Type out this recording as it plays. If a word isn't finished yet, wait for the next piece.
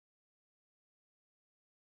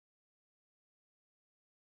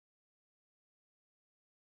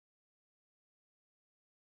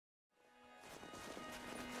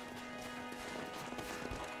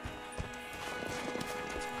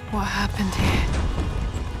happened here?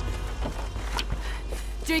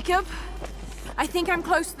 Jacob? I think I'm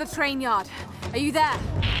close to the train yard. Are you there?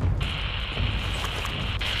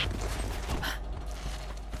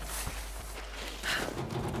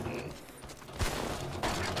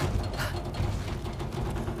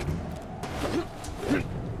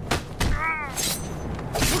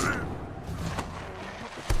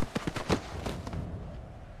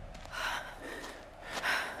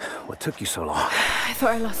 What took you so long? I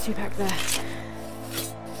thought I lost you back there.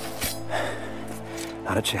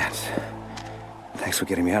 Not a chance. Thanks for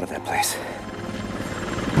getting me out of that place.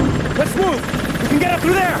 Let's move! We can get up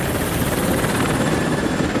through there!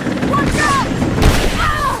 Watch out!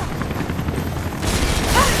 Ah!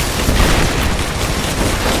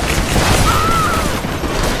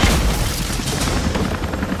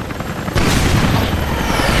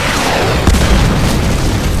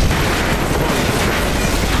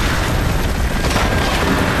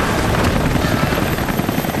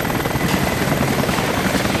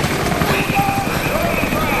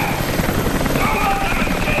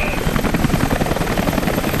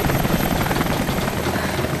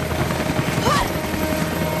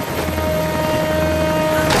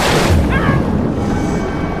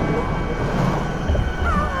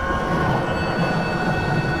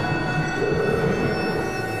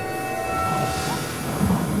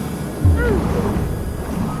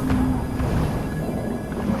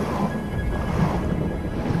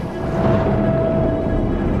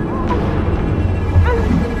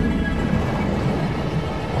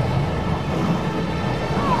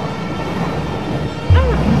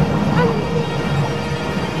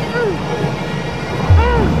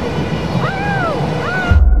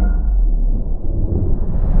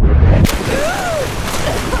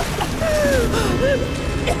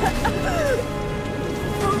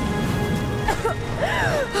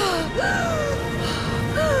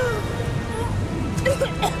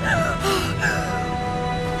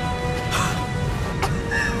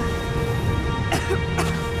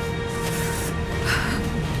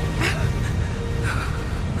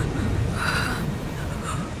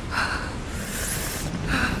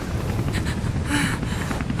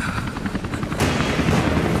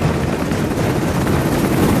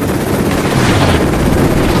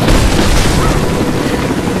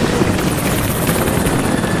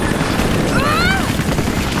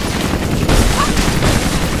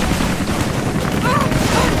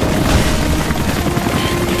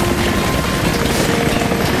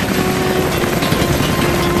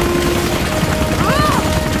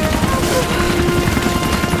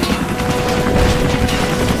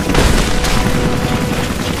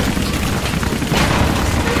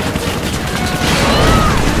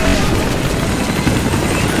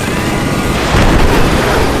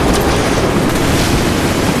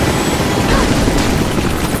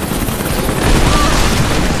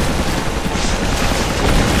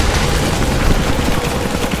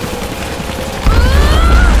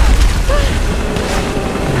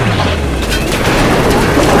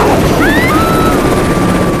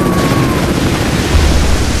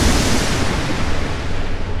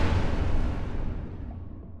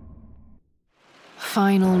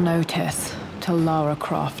 Final notice to Lara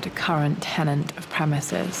Croft, current tenant of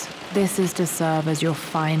premises. This is to serve as your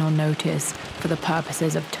final notice for the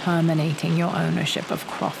purposes of terminating your ownership of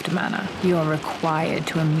Croft Manor. You are required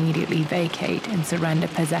to immediately vacate and surrender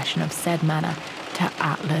possession of said manor to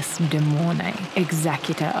Atlas de Mornay,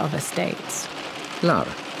 executor of estates.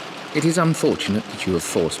 Lara, it is unfortunate that you have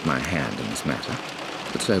forced my hand in this matter,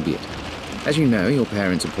 but so be it. As you know, your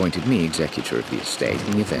parents appointed me executor of the estate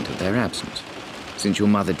in the event of their absence. Since your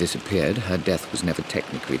mother disappeared, her death was never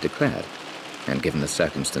technically declared. And given the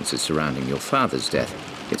circumstances surrounding your father's death,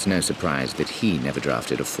 it's no surprise that he never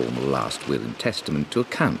drafted a formal last will and testament to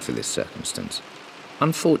account for this circumstance.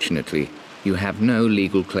 Unfortunately, you have no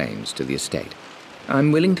legal claims to the estate.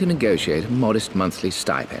 I'm willing to negotiate a modest monthly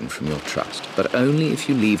stipend from your trust, but only if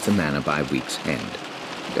you leave the manor by week's end.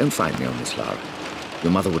 Don't fight me on this, Lara.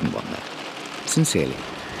 Your mother wouldn't want that. Sincerely,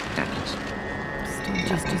 Atlas. Still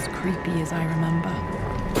just as creepy as I remember.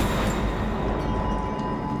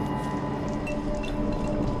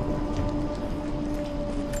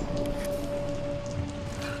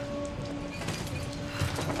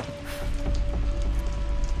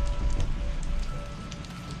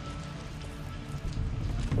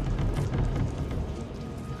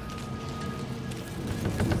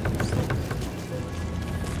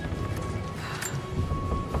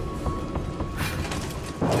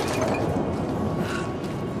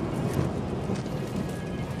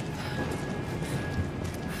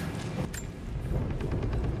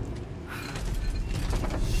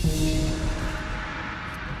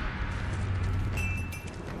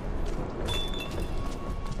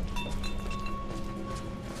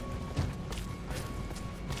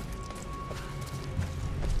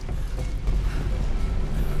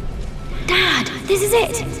 This is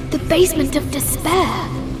it! The basement of despair!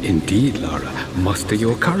 Indeed, Lara. Muster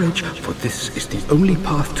your courage, for this is the only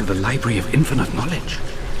path to the Library of Infinite Knowledge.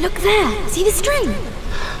 Look there! See the string?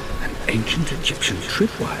 An ancient Egyptian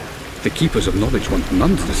tripwire. The Keepers of Knowledge want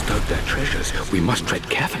none to disturb their treasures. We must tread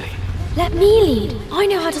carefully. Let me lead. I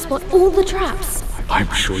know how to spot all the traps.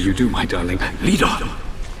 I'm sure you do, my darling. Lead on!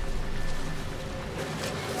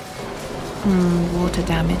 Water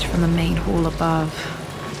damage from the main hall above.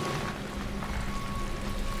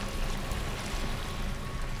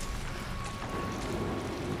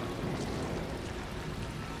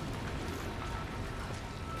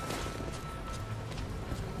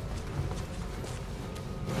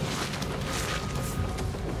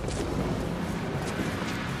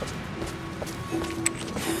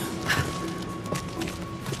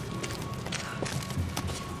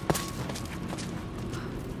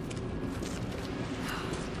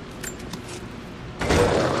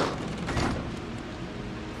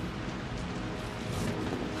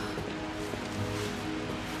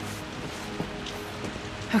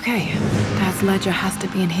 Okay, Dad's ledger has to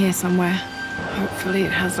be in here somewhere. Hopefully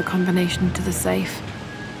it has the combination to the safe.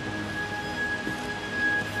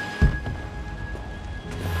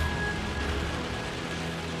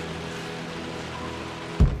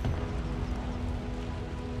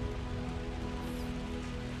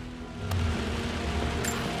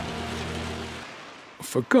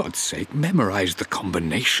 For God's sake, memorize the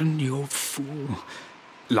combination, you fool.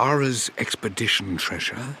 Lara's expedition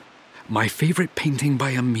treasure. My favorite painting by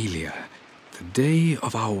Amelia. The day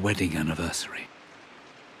of our wedding anniversary.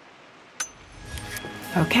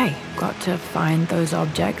 Okay, got to find those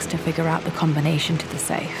objects to figure out the combination to the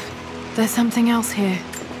safe. There's something else here.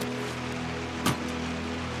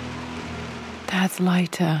 Dad's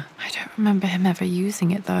lighter. I don't remember him ever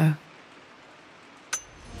using it, though.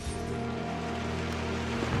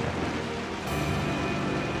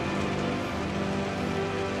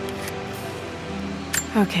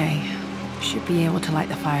 Okay, should be able to light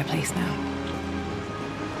the fireplace now.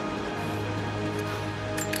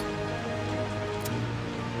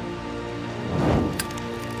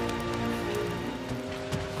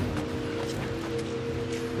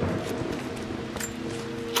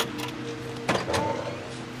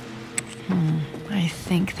 I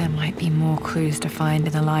think there might be more clues to find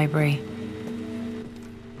in the library.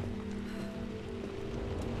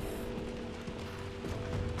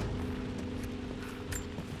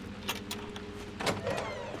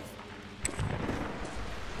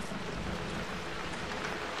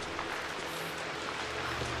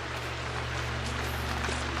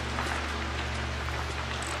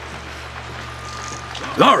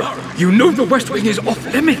 Lara, you know the West Wing is off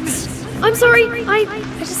limits. I'm sorry, I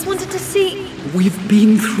just wanted to see... We've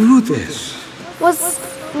been through this. Was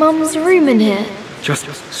Mum's room in here? Just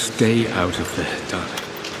stay out of there, darling.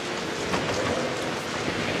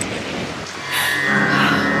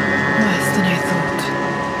 Worse than I thought.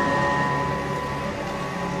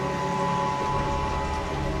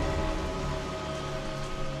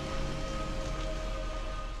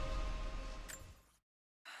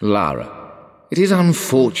 Lara, it is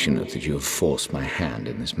unfortunate that you have forced my hand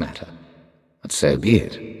in this matter, but so be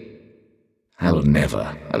it. I will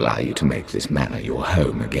never allow you to make this manor your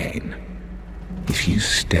home again. If you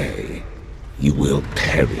stay, you will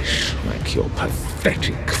perish like your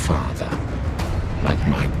pathetic father, like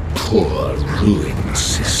my poor, ruined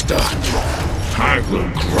sister. I will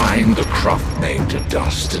grind the craft name to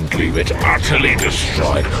dust and leave it utterly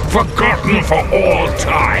destroyed, forgotten for all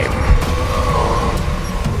time.